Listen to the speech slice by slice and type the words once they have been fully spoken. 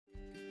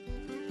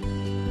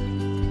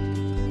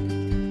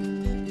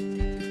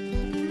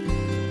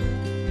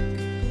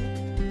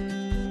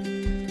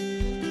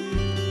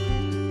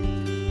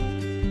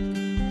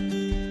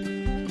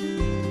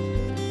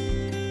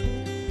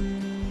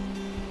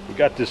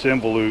got this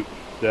involute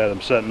that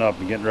I'm setting up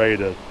and getting ready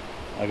to,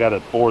 I got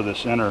to bore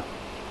this inner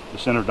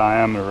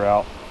diameter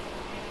out.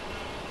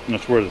 And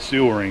that's where the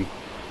seal ring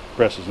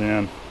presses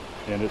in,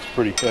 and it's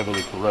pretty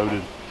heavily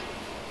corroded.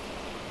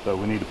 So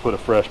we need to put a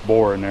fresh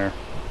bore in there.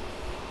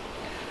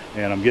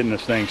 And I'm getting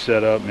this thing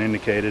set up and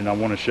indicated, and I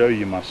want to show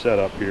you my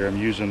setup here. I'm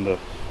using the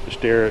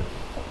Starrett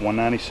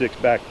 196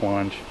 back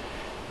plunge,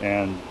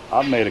 and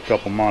I've made a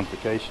couple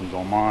modifications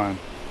on mine.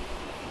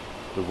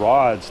 The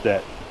rods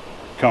that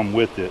come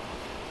with it,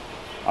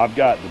 I've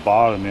got the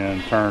bottom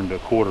end turned to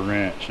 1/4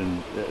 inch,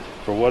 and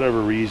for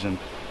whatever reason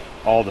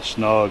all the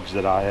snugs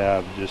that I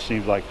have, it just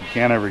seems like you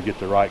can't ever get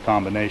the right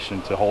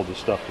combination to hold this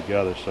stuff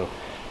together. So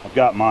I've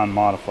got mine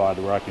modified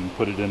to where I can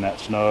put it in that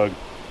snug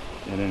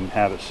and then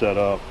have it set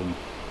up, and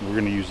we're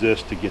going to use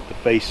this to get the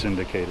face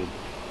indicated.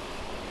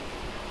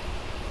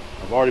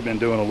 I've already been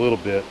doing a little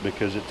bit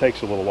because it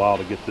takes a little while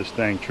to get this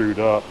thing trued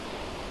up.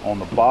 On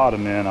the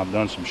bottom end, I've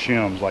done some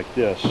shims like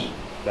this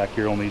back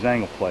here on these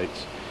angle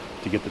plates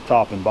to get the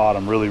top and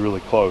bottom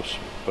really close,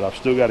 but I've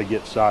still got to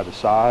get side to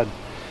side.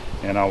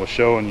 And I was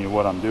showing you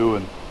what I'm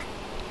doing.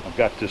 I've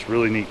got this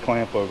really neat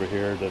clamp over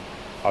here that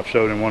I've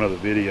showed in one of the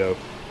video,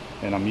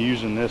 and I'm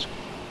using this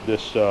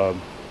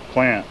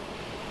clamp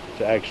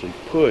to actually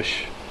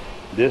push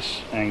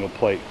this angle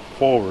plate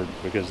forward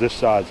because this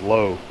side's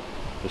low,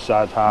 this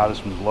side's high,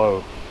 this one's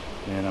low,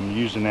 and I'm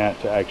using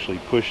that to actually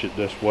push it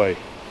this way.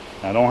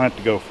 Now, I don't have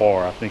to go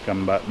far. I think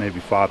I'm about maybe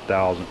 5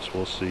 thousandths.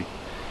 We'll see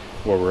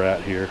where we're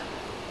at here.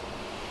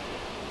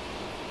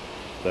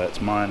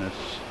 That's minus,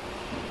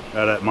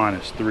 got at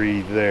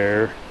 -3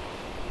 there.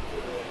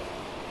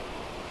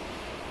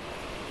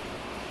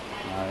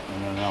 Alright,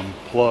 and then I'm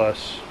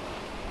plus,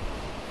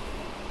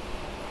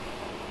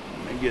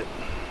 let me get,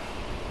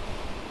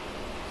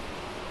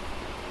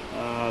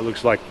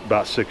 looks like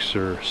about 6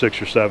 or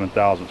 7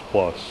 thousandths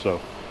plus.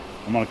 So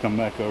I'm going to come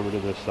back over to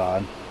this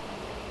side.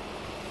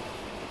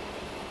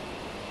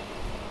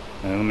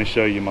 And let me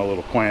show you my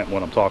little clamp,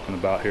 what I'm talking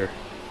about here.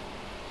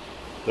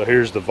 So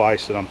here's the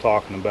vise that I'm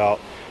talking about.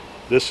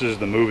 This is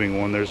the moving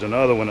one. There's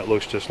another one that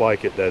looks just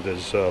like it that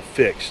is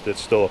fixed.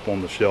 It's still up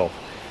on the shelf.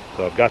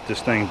 So I've got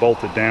this thing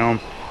bolted down,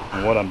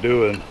 and what I'm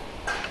doing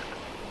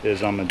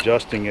is I'm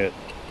adjusting it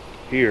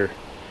here.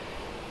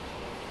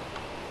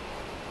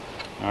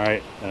 All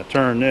right, and I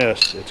turn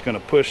this, it's going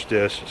to push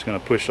this, it's going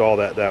to push all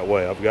that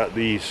way. I've got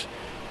these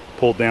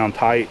pulled down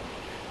tight,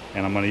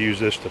 and I'm going to use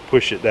this to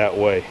push it that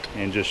way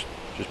and just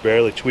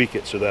barely tweak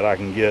it so that I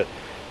can get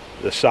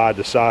the side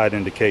to side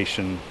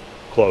indication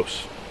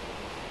close.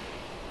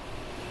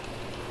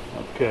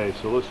 Okay,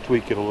 so let's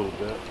tweak it a little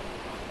bit.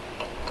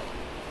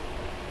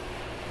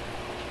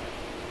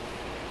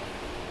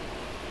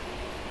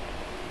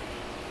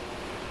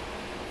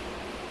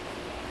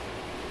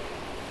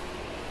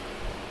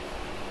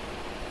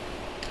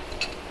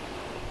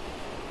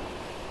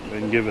 Go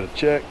ahead and give it a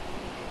check.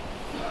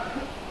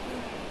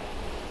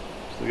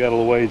 Still got a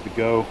little ways to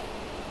go.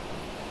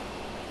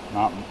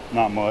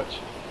 Not much.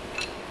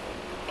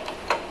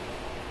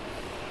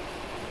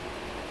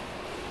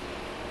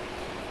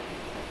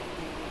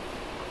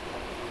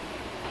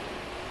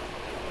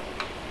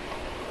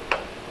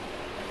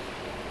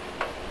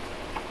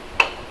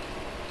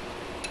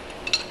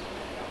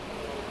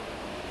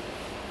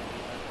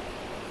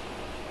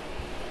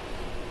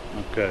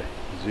 Okay,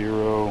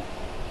 0.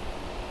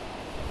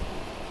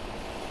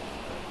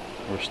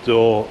 We're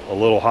still a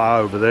little high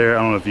over there.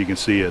 I don't know if you can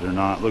see it or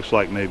not. Looks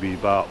like maybe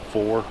about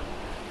 4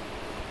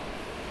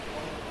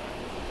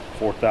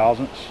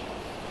 thousandths.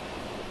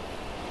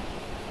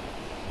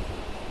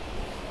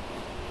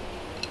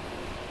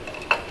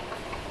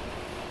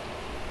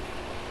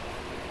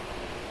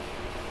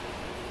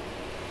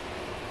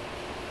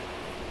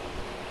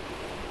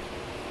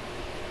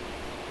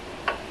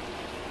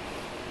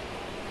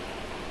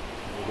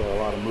 We got a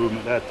lot of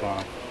movement that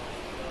time.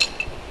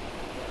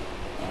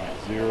 All right,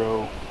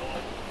 0.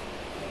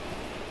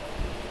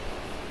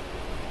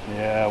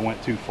 Yeah, I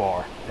went too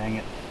far. Dang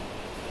it.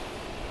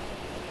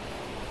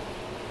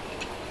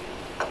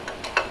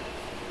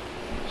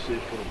 Let's see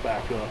if it'll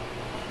back up.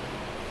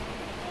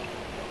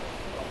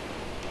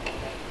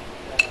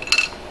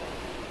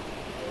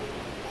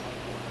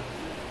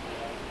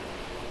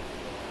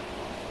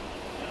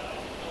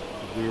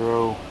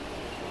 Zero.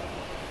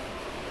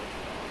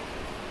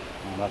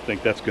 And I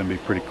think that's going to be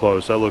pretty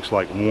close. That looks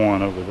like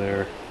 1 over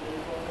there.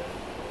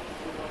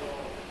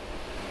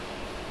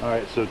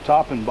 Alright, so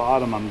top and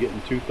bottom I'm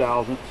getting 2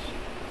 thousandths,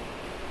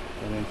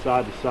 and then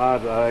side to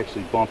side I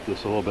actually bumped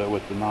this a little bit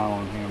with the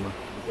nylon hammer.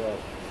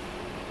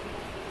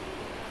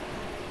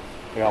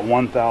 I got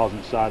 1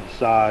 thousandth side to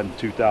side and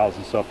 2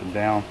 thousandths up and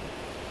down.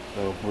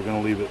 So we're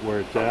going to leave it where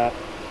it's at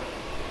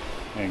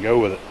and go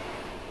with it.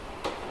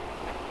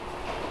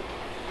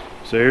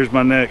 So here's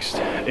my next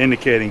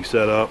indicating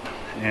setup,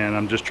 and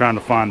I'm just trying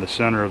to find the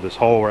center of this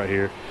hole right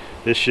here.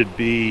 This should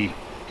be,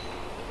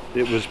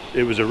 it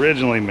was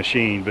originally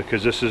machined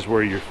because this is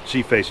where your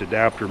C-face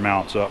adapter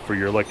mounts up for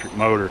your electric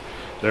motor.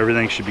 So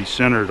everything should be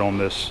centered on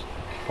this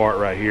part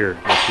right here.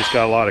 It's just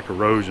got a lot of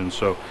corrosion,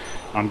 so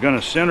I'm going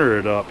to center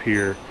it up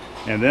here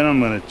And then I'm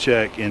going to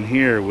check in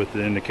here with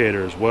the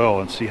indicator as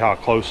well and see how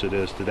close it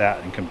is to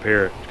that and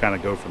compare it, kind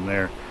of go from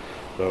there.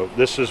 So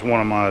this is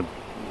one of my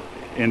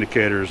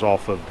indicators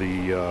off of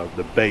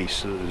the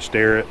base, the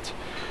Starrett,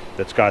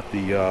 that's got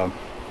the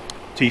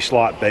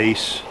T-slot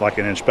base, like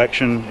an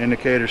inspection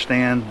indicator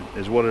stand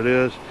is what it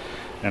is,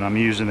 and I'm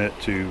using it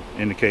to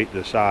indicate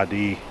this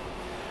ID.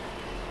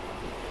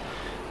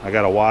 I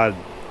got a wide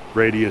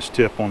radius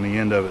tip on the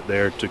end of it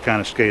there to kind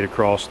of skate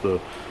across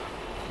the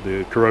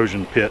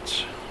corrosion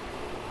pits.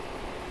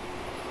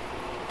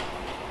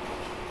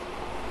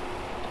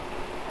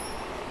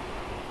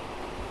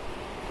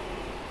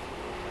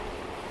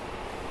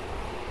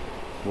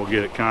 We'll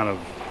get it kind of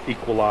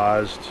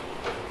equalized.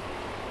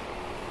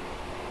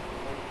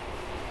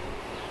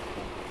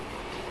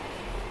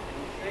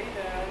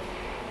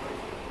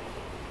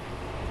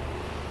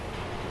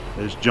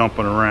 It's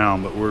jumping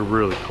around, but we're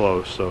really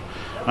close. So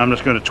I'm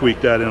just going to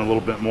tweak that in a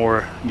little bit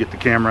more, get the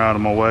camera out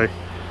of my way,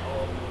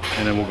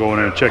 and then we'll go in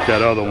there and check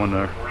that other one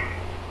there.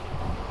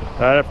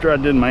 Right after I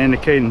did my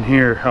indicating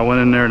here, I went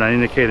in there and I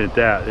indicated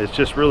that. It's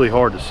just really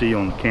hard to see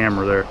on the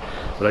camera there,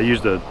 but I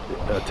used a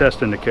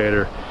test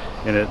indicator,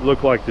 and it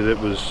looked like that it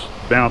was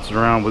bouncing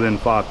around within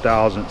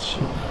 5/1000ths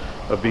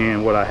of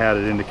being what I had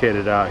it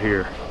indicated out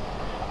here.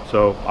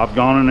 So I've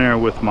gone in there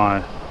with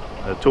my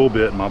tool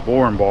bit, my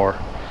boring bar,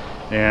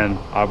 and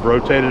I've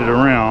rotated it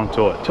around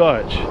till it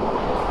touched,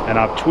 and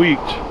I've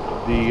tweaked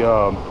the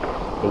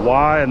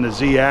Y and the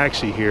Z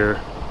axis here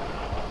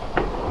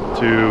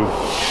to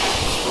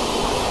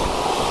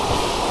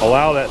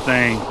allow that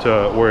thing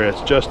to where it's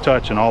just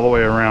touching all the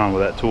way around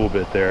with that tool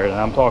bit there, and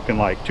I'm talking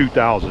like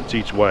 2/1000ths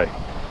each way.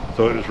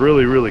 So it was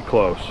really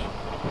close.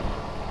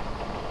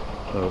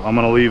 So I'm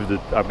going to leave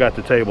I've got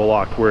the table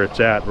locked where it's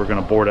at. We're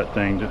going to bore that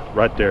thing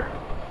right there.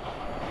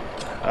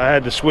 I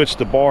had to switch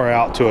the bar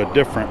out to a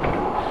different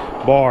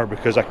bar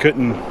because I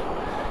couldn't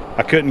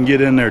get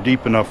in there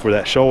deep enough where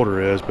that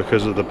shoulder is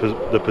because of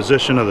the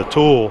position of the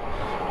tool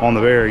on the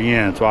very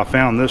end. So I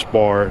found this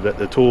bar that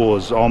the tool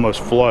is almost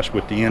flush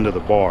with the end of the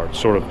bar. It's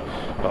sort of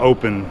an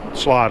open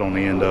slide on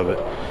the end of it.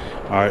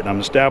 All right, and I'm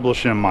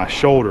establishing my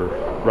shoulder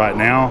right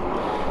now.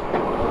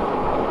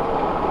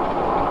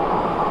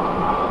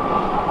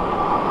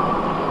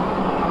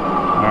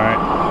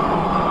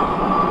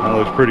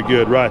 Looks pretty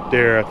good right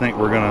there. I think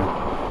we're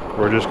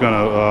just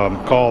gonna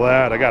call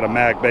that. I got a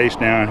mag base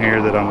down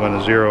here that I'm going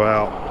to zero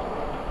out.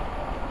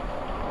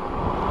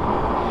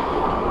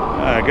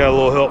 I got a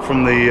little help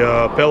from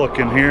the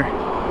Pelican here.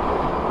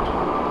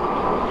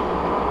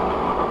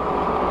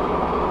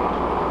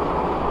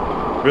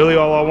 Really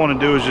all I want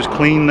to do is just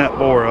clean that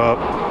bore up,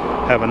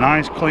 have a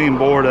nice clean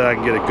bore that I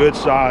can get a good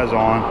size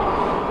on.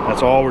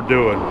 That's all we're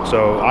doing.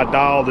 So I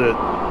dialed it.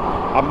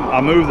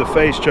 I moved the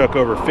face chuck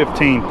over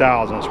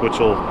 15/1000ths, which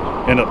will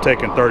end up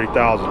taking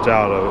 30/1000ths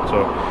out of it.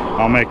 So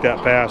I'll make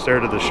that pass there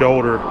to the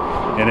shoulder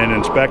and then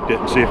inspect it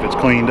and see if it's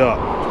cleaned up.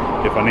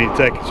 If I need to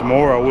take it some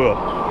more, I will.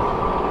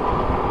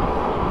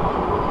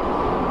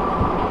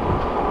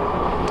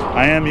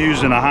 I am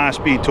using a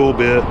high-speed tool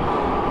bit.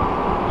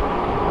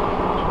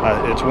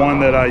 It's one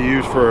that I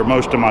use for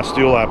most of my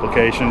steel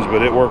applications,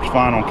 but it works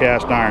fine on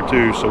cast iron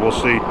too, so we'll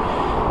see.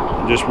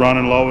 I'm just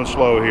running low and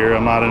slow here.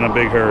 I'm not in a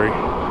big hurry.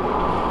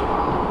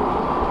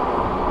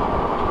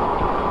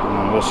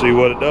 We'll see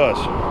what it does.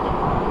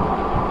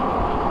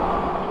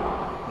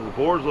 The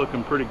board's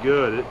looking pretty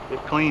good.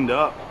 It cleaned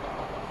up.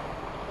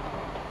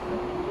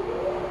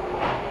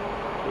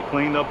 It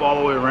cleaned up all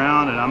the way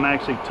around, and I'm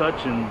actually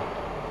touching,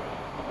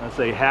 I'd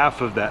say,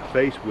 half of that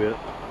face width.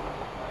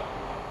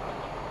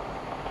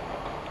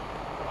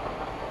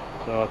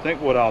 So I think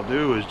what I'll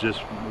do is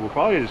we're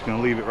probably just going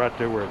to leave it right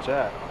there where it's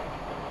at.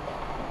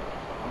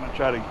 I'm going to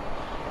try to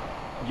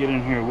get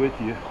in here with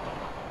you.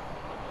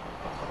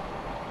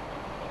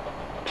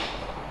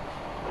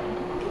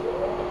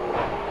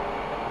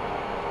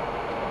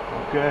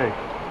 Okay,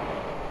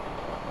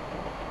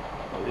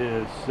 it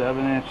is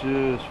 7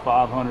 inches,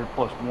 500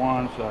 plus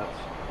 1, so that's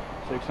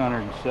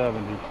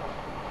 670.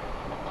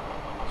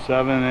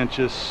 7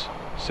 inches,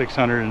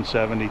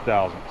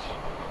 670/1000ths.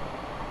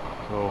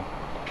 So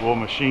we'll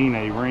machine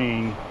a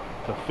ring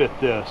to fit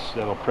this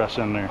that'll press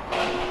in there.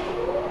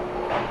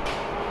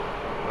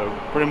 So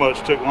pretty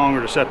much took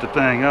longer to set the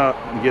thing up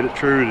and get it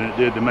true than it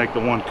did to make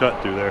the one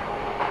cut through there.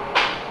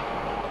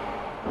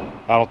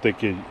 I don't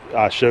think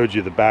I showed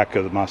you the back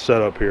of my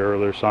setup here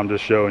earlier, so I'm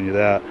just showing you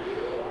that.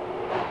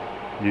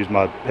 Use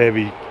my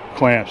heavy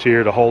clamps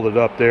here to hold it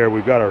up there.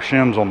 We've got our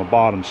shims on the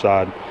bottom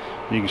side.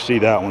 You can see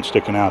that one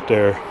sticking out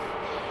there.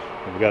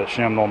 We've got it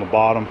shimmed on the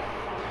bottom,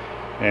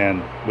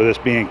 and with this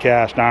being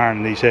cast iron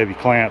and these heavy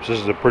clamps,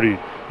 this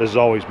has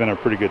always been a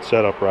pretty good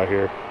setup right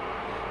here.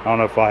 I don't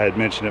know if I had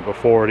mentioned it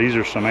before. These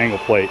are some angle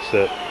plates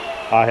that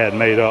I had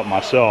made up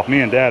myself.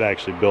 Me and Dad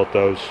actually built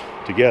those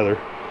together,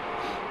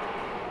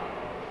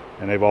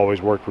 and they've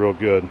always worked real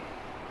good.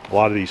 A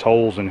lot of these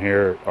holes in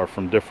here are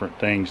from different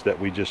things that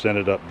we just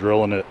ended up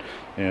drilling it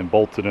and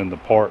bolted in the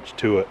parts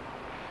to it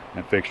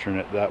and fixturing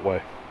it that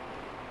way.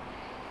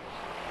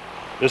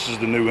 This is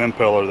the new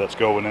impeller that's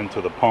going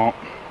into the pump.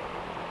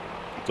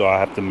 So I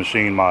have to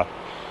machine my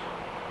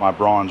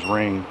bronze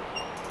ring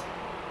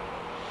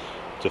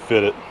to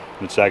fit it.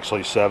 It's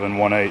actually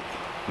 7/1/8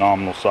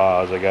 nominal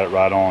size. I got it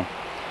right on.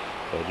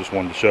 So I just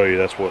wanted to show you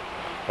that's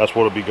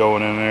what'll be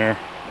going in there,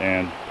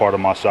 and part of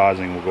my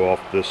sizing will go off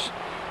this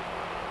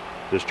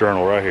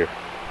journal right here.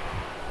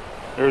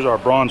 There's our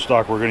bronze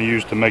stock we're going to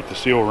use to make the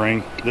seal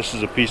ring. This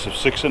is a piece of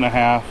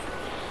 6.5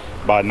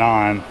 by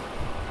 9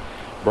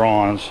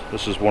 bronze.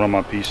 This is one of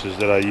my pieces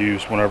that I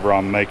use whenever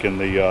I'm making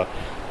the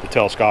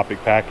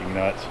telescopic packing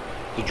nuts,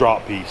 the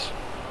drop piece.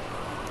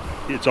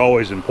 It's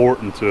always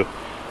important to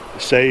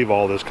save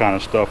all this kind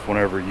of stuff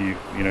whenever you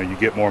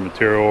get more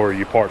material or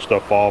you part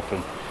stuff off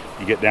and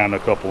you get down to a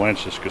couple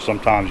inches, because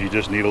sometimes you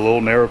just need a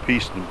little narrow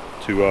piece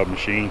to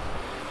machine.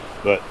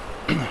 But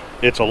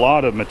it's a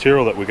lot of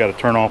material that we got to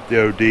turn off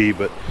the OD,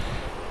 but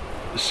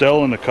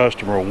selling the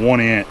customer 1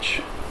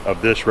 inch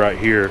of this right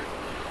here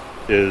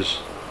is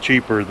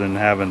cheaper than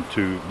having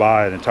to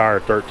buy an entire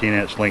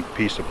 13-inch length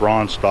piece of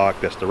bronze stock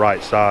that's the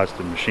right size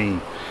to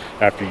machine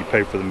after you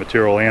pay for the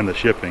material and the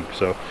shipping.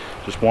 So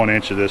just 1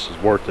 inch of this is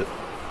worth it.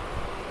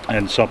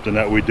 And something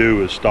that we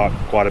do is stock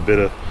quite a bit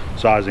of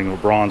sizing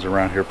of bronze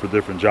around here for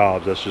different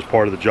jobs. That's just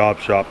part of the job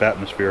shop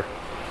atmosphere.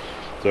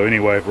 So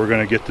anyway, we're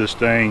going to get this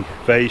thing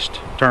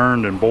faced,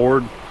 turned, and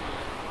bored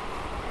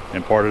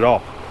and part it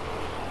off.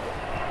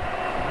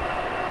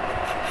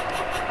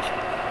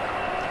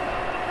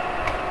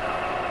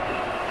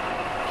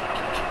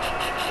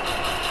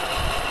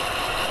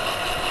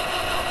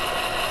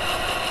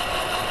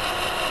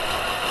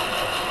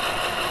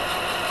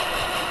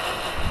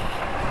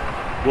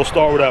 We'll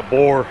start with that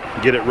bore,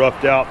 get it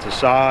roughed out to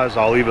size.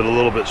 I'll leave it a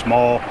little bit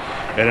small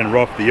and then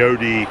rough the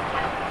OD,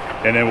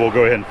 and then we'll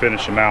go ahead and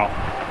finish them out.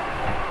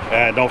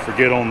 And don't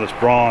forget, on this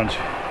bronze,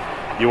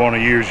 you want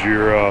to use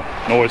your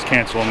noise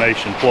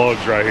cancellation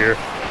plugs right here.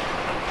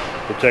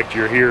 Protect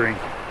your hearing.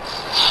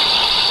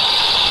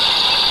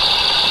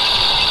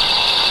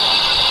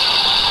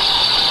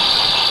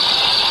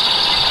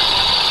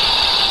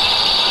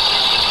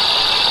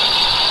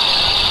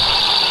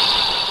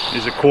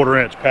 These are 1/4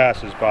 inch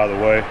passes, by the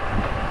way.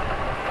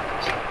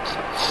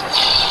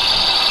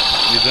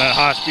 Using that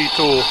high-speed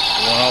tool, the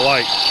one I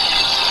like.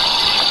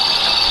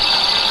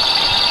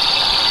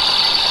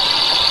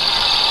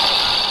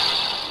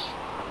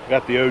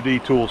 Got the OD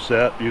tool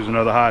set, use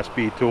another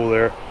high-speed tool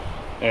there.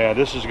 And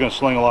this is going to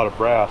sling a lot of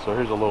brass, so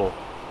here's a little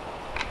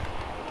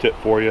tip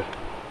for you. I'm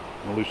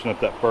going to loosen up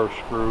that first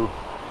screw.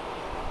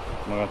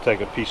 I'm going to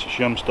take a piece of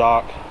shim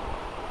stock,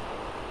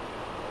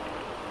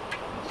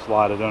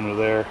 slide it under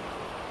there.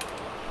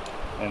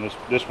 And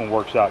this one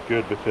works out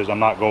good because I'm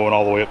not going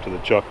all the way up to the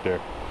chuck there.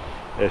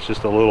 It's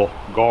just a little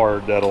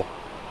guard that'll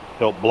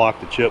help block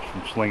the chips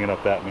from slinging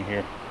up at me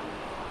here.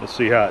 Let's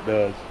see how it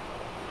does.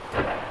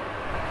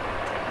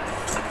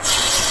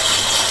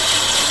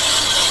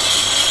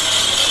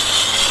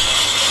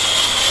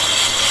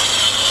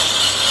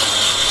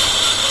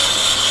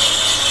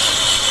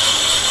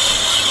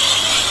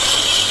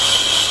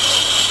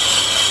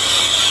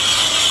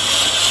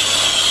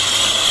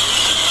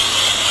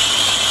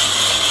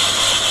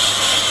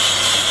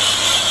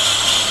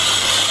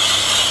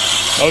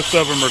 Most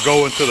of them are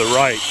going to the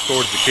right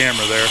towards the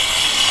camera there,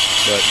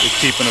 but it's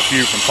keeping a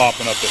few from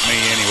popping up at me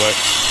anyway.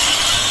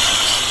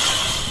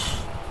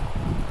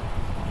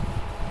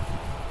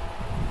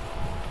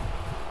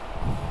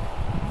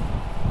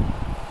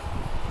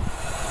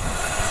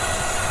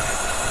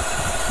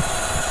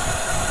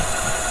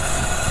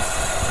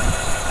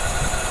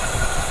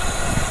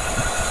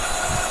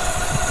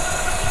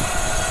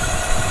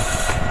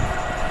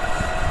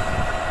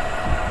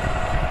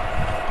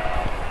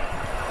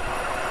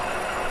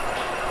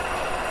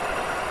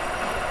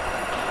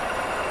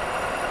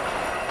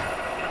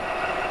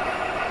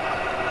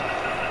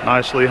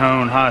 Nicely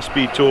honed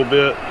high-speed tool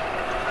bit,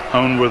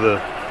 honed with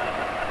a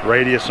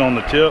radius on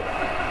the tip,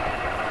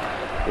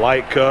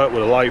 light cut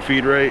with a light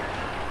feed rate.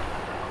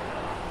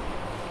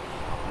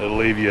 It'll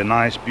leave you a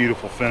nice,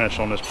 beautiful finish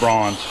on this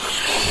bronze.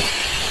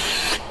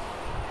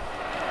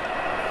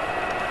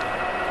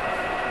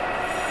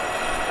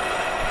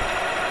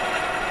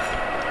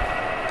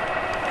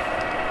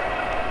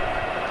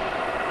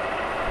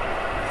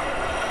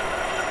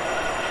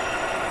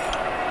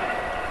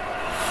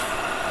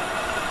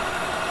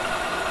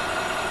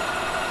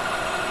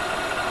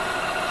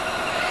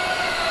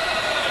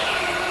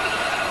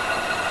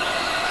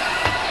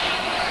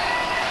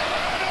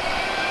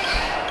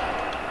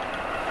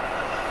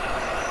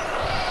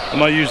 I'm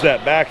going to use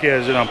that back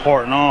edge that I'm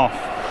parting off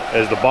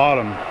as the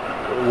bottom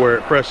where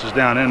it presses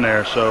down in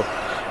there. So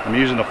I'm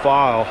using a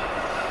file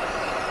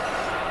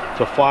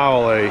to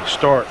file a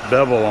start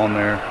bevel on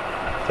there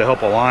to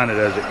help align it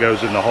as it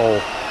goes in the hole.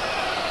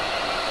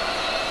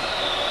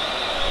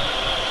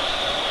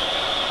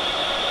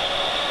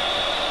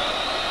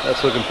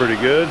 That's looking pretty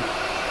good.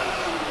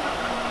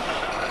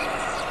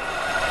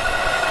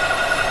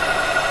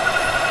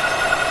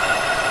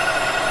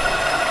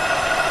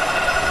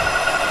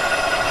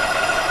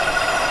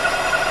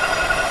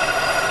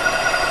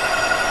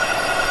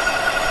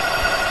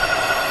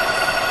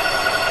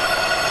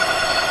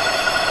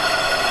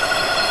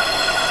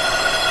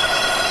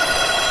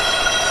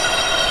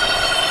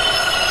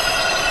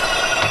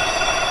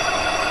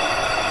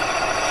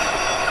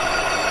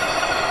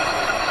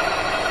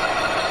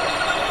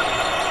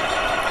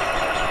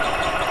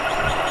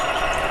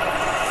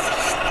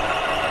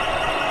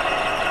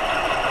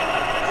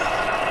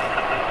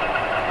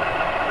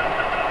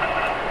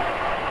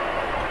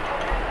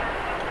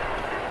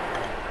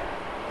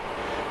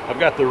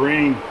 got the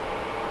ring.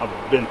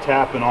 I've been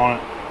tapping on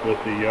it with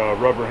the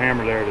rubber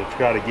hammer there to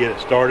try to get it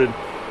started.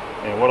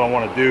 And what I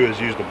want to do is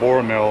use the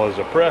bore mill as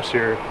a press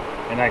here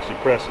and actually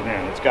press it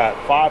in. It's got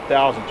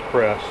 5/1000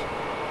 press.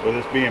 With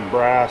this being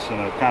brass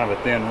and a kind of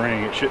a thin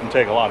ring, it shouldn't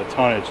take a lot of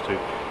tonnage to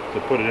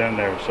put it in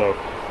there. So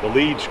the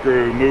lead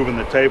screw moving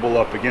the table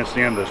up against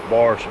the end of this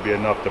bar should be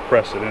enough to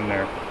press it in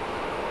there.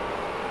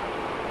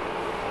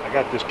 I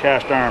got this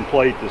cast iron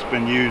plate that's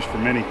been used for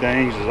many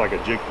things. It's like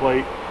a jig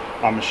plate.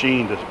 I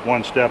machined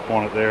one step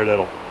on it there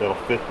that'll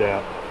fit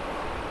that.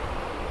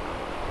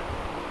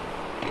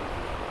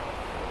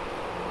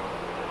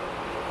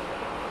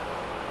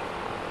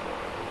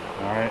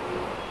 All right.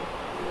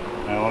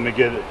 Now let me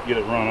get it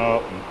run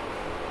up. And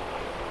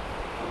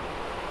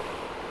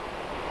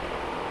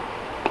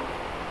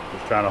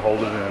just trying to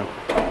hold it in.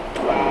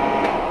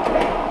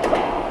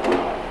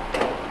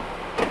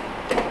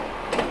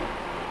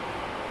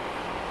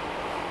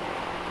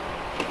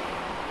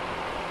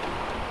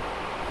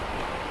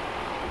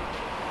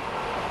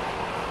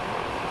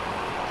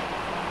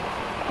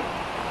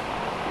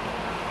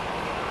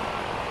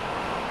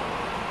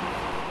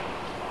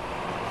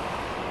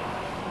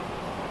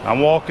 I'm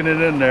walking it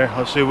in there.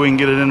 Let's see if we can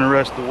get it in the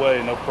rest of the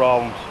way, no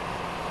problems.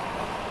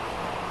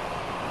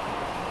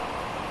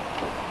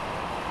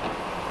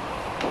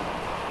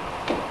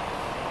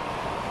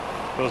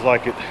 Feels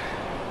like it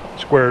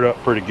squared up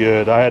pretty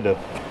good. I had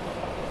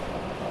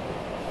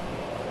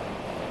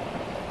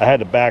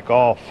to back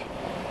off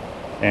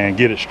and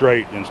get it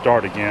straight and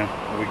start again.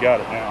 We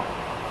got it now.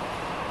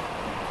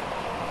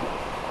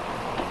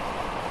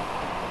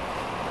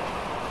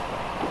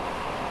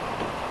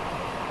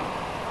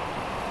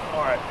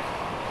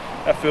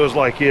 That feels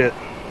like it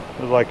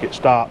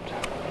stopped.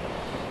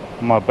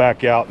 I'm gonna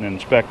back out and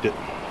inspect it.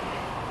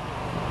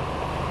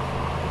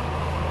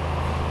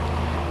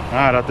 All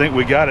right, I think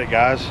we got it,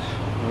 guys.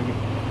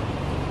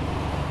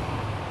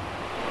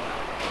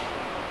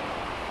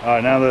 All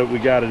right, now that we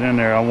got it in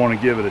there, I want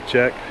to give it a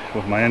check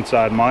with my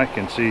inside mic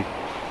and see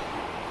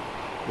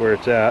where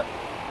it's at.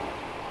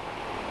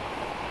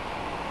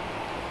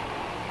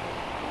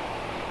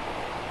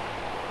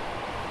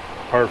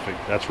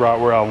 Perfect, that's right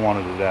where I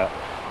wanted it at.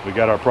 We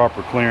got our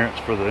proper clearance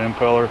for the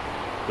impeller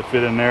to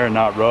fit in there and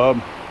not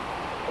rub.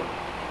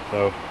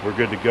 So we're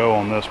good to go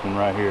on this one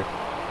right here.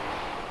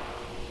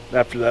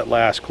 After that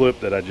last clip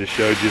that I just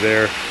showed you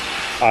there,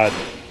 I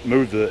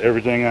moved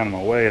everything out of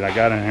my way and I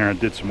got in here and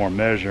did some more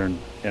measuring,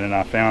 and then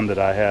I found that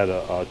I had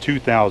a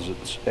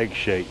 2/1000 egg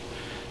shape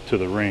to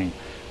the ring.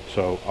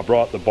 So I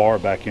brought the bar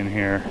back in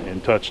here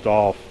and touched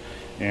off,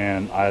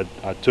 and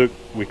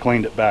we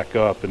cleaned it back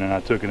up, and then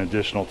I took an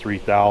additional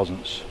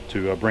 3/1000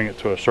 to bring it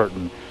to a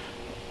certain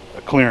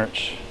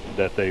clearance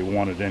that they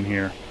wanted in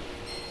here.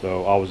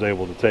 So I was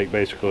able to take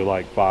basically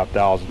like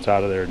 5/1000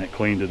 out of there, and it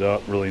cleaned it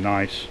up really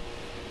nice.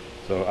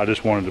 So I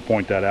just wanted to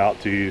point that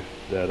out to you,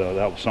 that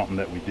that was something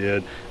that we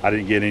did. I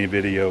didn't get any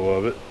video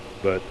of it,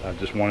 but I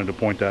just wanted to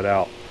point that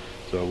out.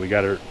 So we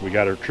got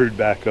her trued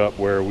back up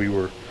where we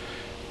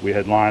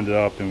had lined it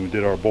up, and we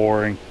did our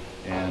boring,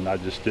 and I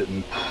just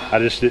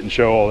didn't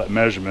show all that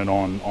measurement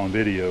on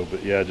video.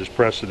 But yeah, just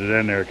pressed it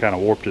in there, kind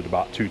of warped it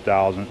about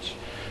 2/1000,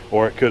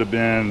 or it could have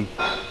been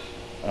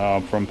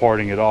from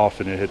parting it off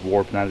and it had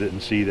warped and I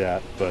didn't see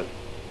that. But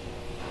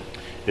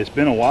it's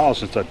been a while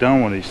since I've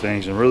done one of these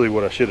things, and really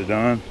what I should have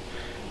done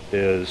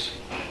is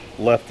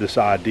left this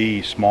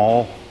ID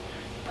small,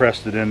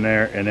 pressed it in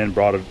there, and then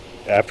brought it,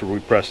 after we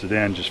pressed it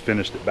in, just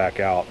finished it back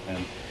out.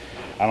 And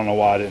I don't know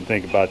why I didn't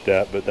think about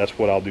that, but that's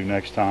what I'll do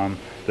next time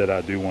that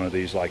I do one of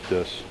these like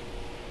this.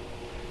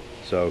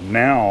 So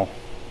now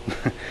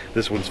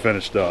this one's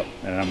finished up,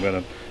 and I'm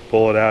gonna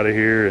pull it out of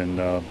here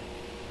and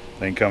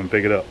then come and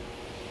pick it up.